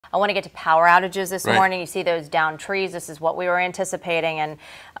I want to get to power outages this Right. morning. You see those downed trees. This is what we were anticipating. And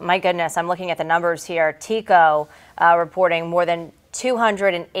my goodness, I'm looking at the numbers here. TECO reporting more than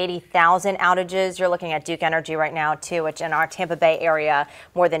 280,000 outages. You're looking at Duke Energy right now, too, which in our Tampa Bay area,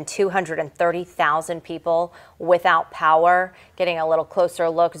 more than 230,000 people without power. Getting a little closer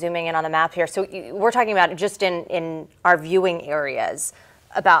look, zooming in on the map here. So we're talking about just in our viewing areas,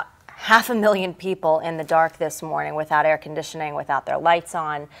 about 500,000 people in the dark this morning without air conditioning, without their lights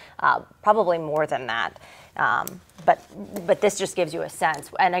on, probably more than that. But this just gives you a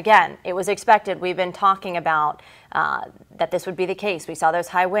sense. And again, it was expected. We've been talking about that this would be the case. We saw those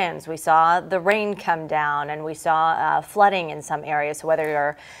high winds. We saw the rain come down, and we saw flooding in some areas. So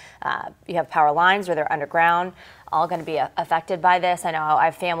whether you have power lines or they're underground, all going to be affected by this. I know I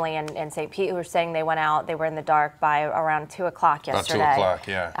have family in St. Pete who were saying they went out, they were in the dark by around 2 o'clock yesterday About 2 o'clock,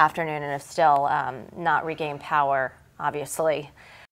 yeah. afternoon, and have still not regained power, obviously.